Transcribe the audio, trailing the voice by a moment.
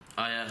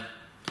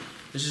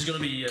This is gonna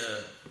be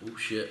oh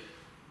shit.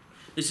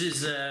 This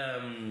is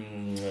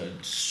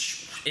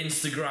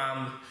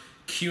Instagram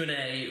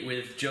Q&A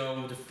with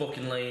Joe the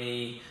fucking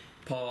Laney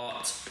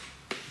part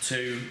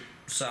 2,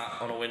 sat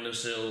on a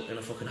windowsill in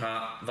a fucking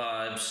hat,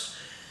 vibes,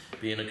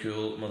 being a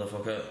cool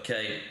motherfucker.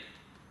 Okay,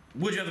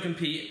 would you ever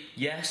compete?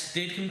 Yes,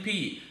 did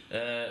compete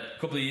a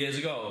couple of years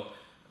ago.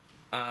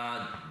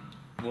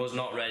 Was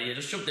not ready. I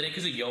just jumped in it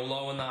because of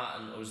YOLO and that,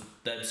 and I was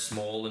dead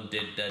small and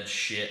did dead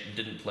shit and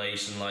didn't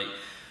place, and like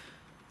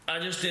I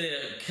just did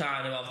it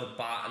kind of off the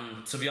bat.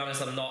 And to be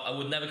honest, I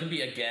would never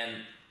compete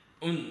again.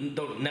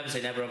 Don't never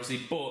say never, obviously,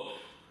 but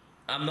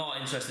I'm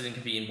not interested in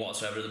competing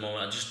whatsoever at the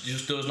moment. It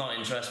just does not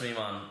interest me,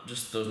 man.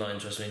 Just does not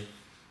interest me.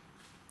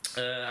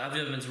 Have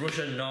you ever been to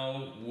Russia?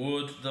 No.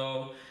 Would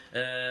though.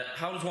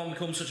 How does one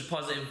become such a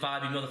positive,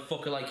 vibey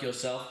motherfucker like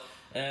yourself?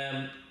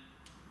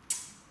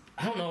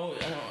 I don't know.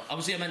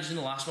 Obviously, I mentioned in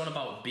the last one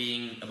about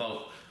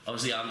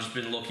obviously I've just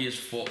been lucky as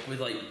fuck with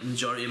like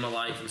majority of my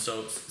life, and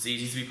so it's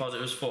easy to be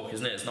positive as fuck,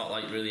 isn't it? It's not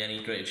like really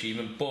any great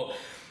achievement, but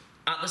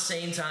at the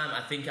same time,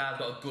 I think I've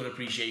got a good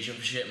appreciation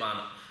for shit, man.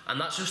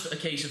 And that's just a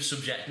case of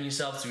subjecting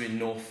yourself to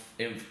enough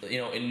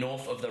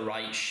of the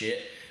right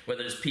shit,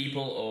 whether it's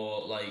people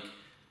or like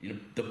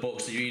the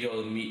books that you read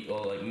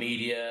or like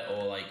media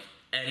or like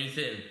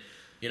anything,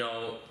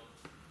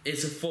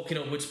 It's a fucking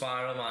upward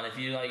spiral, man. If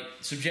you like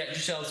subject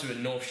yourself to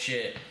enough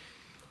shit,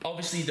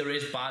 obviously there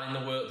is bad in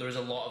the world. There is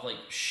a lot of like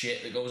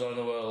shit that goes on in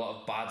the world, a lot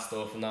of bad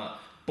stuff and that.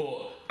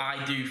 But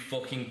I do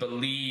fucking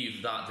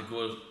believe that the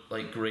good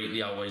like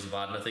greatly outweighs the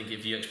bad, and I think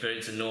if you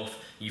experience enough,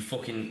 you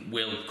fucking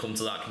will come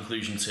to that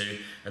conclusion too,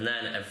 and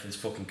then everything's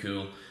fucking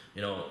cool.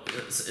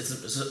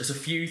 It's a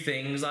few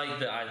things like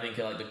that I think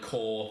are like the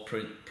core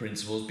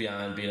principles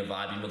behind being a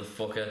vibey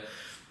motherfucker.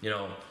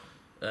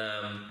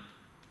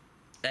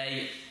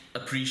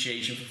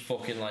 Appreciation for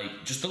fucking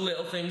like just the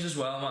little things as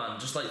well, man.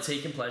 Just like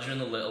taking pleasure in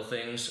the little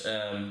things,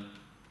 and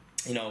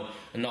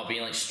not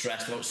being like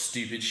stressed about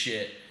stupid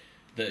shit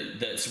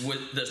that's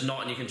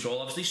not in your control.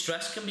 Obviously,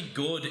 stress can be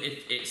good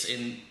if it's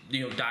in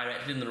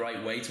directed in the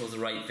right way towards the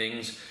right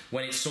things.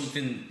 When it's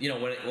something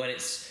when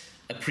it's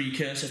a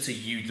precursor to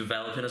you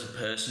developing as a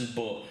person,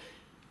 but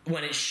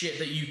when it's shit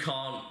that you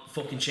can't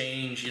fucking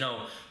change,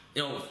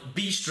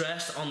 be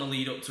stressed on the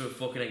lead up to a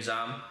fucking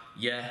exam,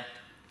 yeah.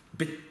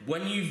 But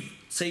when you've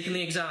taken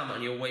the exam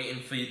and you're waiting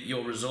for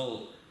your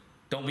result,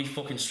 don't be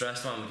fucking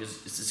stressed, man,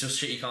 because it's just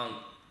shit you can't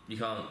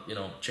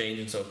change.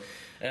 And so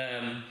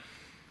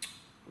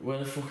where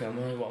the fuck am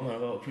I? What am I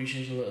about?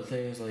 Appreciation of little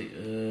things like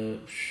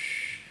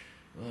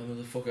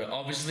motherfucker.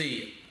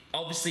 Obviously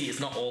it's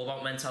not all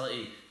about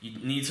mentality. You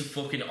need to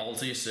fucking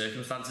alter your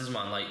circumstances,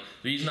 man. Like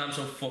the reason I'm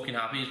so fucking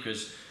happy is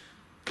because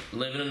I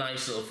live in a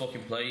nice little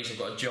fucking place. I've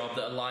got a job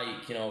that I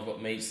like, I've got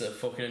mates that are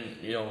fucking,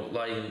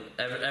 like,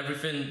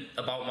 everything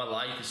about my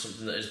life is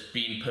something that has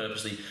been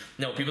purposely,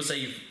 people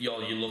say you're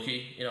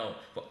lucky,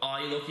 but are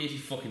you lucky if you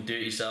fucking do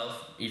it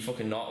yourself? You're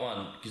fucking not,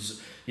 man,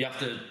 because you have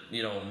to,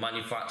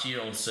 manufacture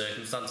your own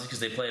circumstances, because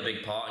they play a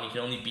big part, and you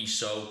can only be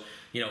so,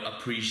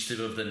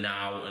 appreciative of the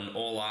now and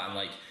all that, and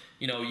like,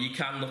 you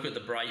can look at the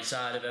bright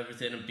side of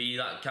everything and be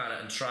that kind of,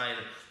 and try and,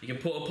 you can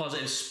put a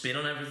positive spin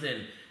on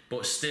everything,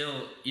 but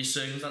still, your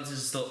circumstances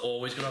are still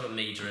always going to have a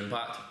major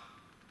impact.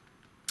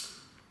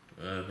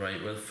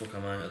 Right, where the fuck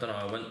am I? I don't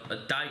know, I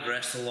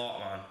digressed a lot,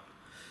 man.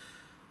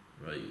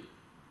 Right.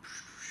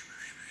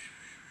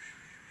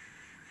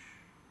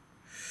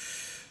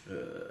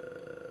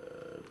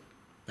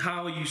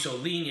 How are you so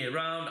lean year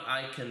round?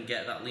 I can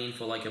get that lean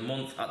for like a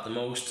month at the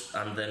most,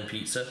 and then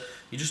pizza.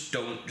 You just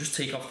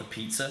take off the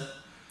pizza.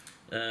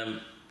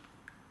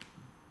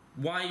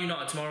 Why are you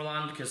not at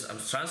Tomorrowland? Because I'm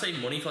trying to save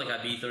money for like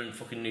Ibiza and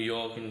fucking New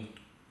York and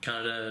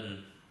Canada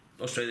and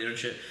Australia and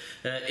shit.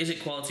 Is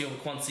it quality over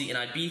quantity in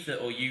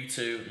Ibiza, or you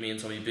two, me and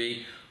Tommy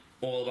B,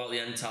 all about the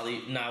end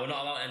tally? No, we're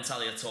not about end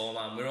tally at all,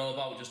 man. We're all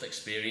about just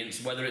experience.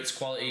 Whether it's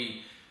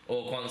quality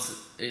or quantity,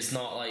 it's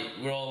not like,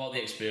 we're all about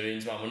the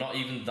experience, man. We're not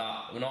even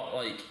that, we're not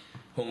like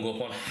hung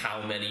up on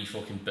how many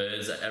fucking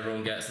birds that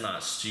everyone gets and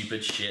that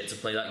stupid shit to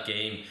play that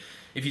game.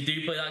 If you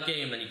do play that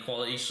game, then your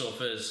quality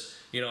suffers,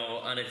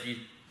 and if you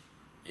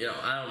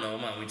I don't know,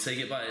 man, we take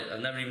it by, I've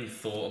never even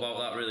thought about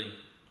that, really.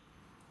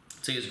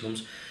 Take it as it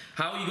comes.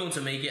 How are you going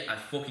to make it? I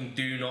fucking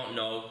do not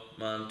know,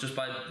 man. Just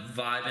by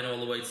vibing all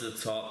the way to the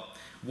top.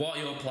 What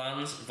are your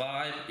plans?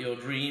 Vibe, your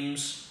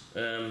dreams.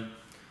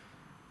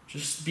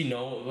 Just be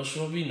known as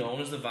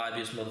the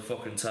vibiest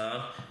motherfucker in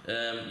town.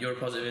 You're a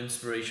positive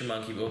inspiration,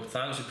 man. Keep it up.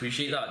 Thanks,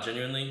 appreciate that,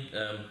 genuinely.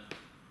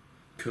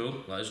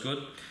 Cool, that is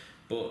good.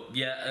 But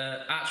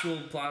yeah, actual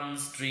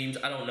plans, dreams,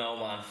 I don't know,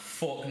 man.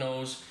 Fuck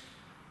knows.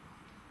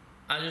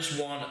 I just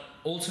want,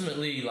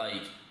 ultimately,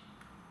 like,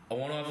 I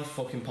want to have a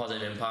fucking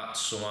positive impact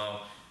somehow.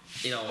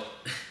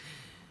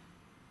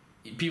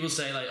 People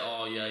say like,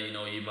 oh yeah, you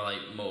my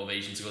like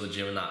motivation to go to the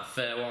gym and that.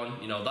 Fair one,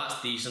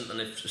 that's decent.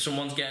 And if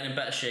someone's getting in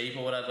better shape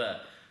or whatever,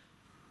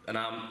 and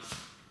I'm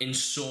in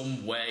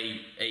some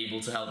way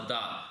able to help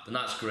that, then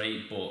that's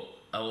great. But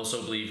I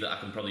also believe that I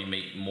can probably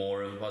make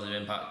more of a positive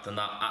impact than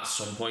that at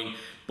some point.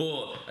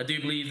 But I do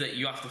believe that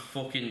you have to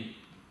fucking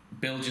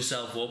build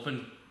yourself up,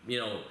 and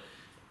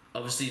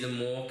obviously the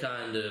more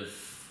kind of,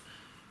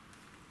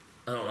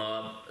 I don't know,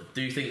 I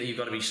do think that you've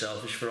got to be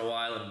selfish for a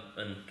while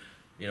and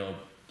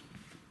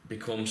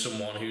become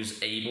someone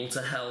who's able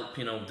to help,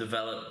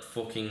 develop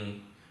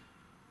fucking,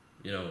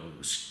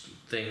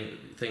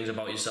 things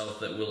about yourself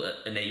that will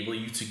enable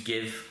you to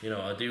give.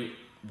 I do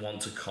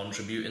want to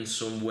contribute in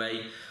some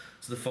way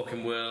to the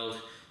fucking world,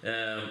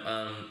 and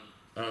I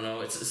don't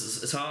know,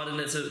 it's hard,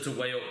 isn't it, to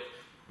weigh up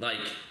like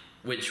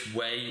which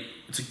way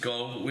to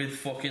go with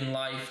fucking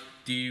life.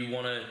 Do you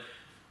want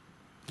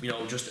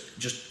to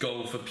just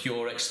go for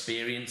pure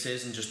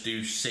experiences and just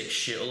do sick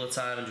shit all the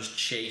time and just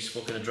chase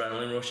fucking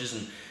adrenaline rushes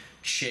and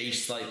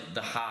chase like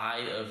the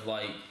high of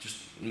like just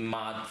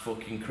mad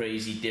fucking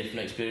crazy different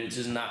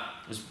experiences, and that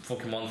is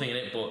fucking one thing in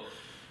it,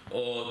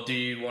 or do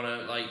you want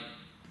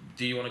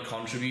to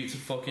contribute to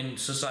fucking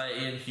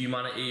society and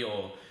humanity,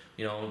 or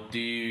do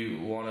you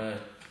want to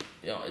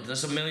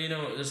there's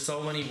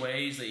so many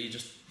ways that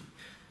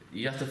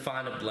you have to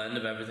find a blend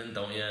of everything,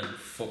 don't you? And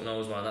fuck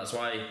knows, man. That's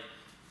why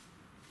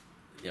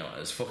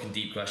it's fucking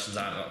deep questions.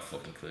 I haven't got a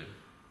fucking clue.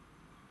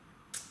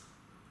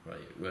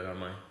 Right, where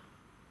am I?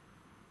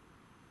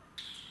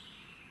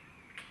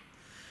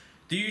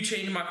 Do you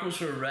change macros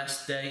for a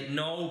rest day?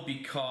 No,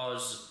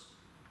 because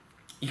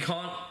you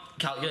can't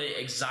calculate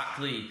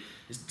exactly.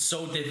 It's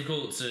so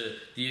difficult to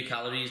do your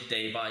calories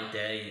day by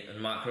day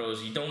and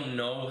macros. You don't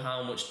know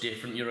how much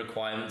different your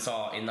requirements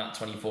are in that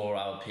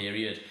 24-hour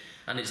period.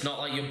 And it's not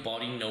like your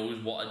body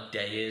knows what a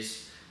day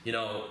is,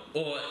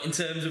 or in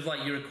terms of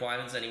like your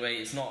requirements anyway,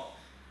 it's not,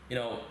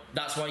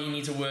 that's why you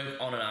need to work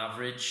on an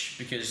average,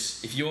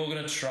 because if you're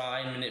going to try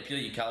and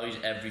manipulate your calories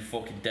every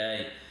fucking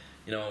day,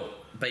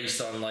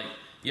 based on like,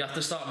 you have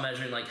to start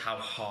measuring like how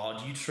hard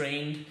you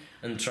trained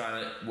and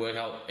trying to work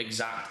out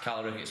exact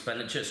caloric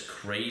expenditure. It's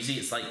crazy.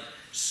 It's like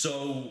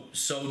so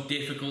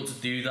difficult to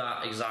do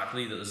that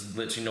exactly that there's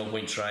literally no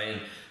point trying.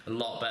 A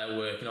lot better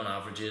working on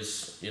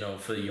averages,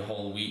 for your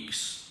whole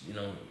weeks,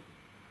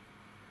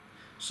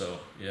 So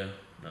yeah,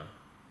 no.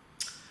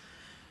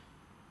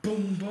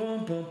 Boom,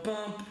 boom, boom,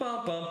 boom,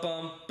 boom, boom,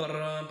 boom,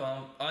 boom,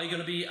 boom. Are you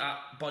gonna be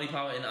at Body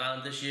Power in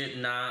Ireland this year?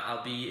 Nah,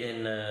 I'll be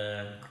in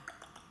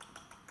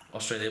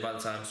Australia by the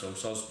time, so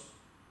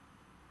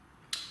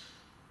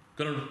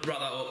gonna wrap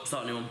that up,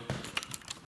 start a new one.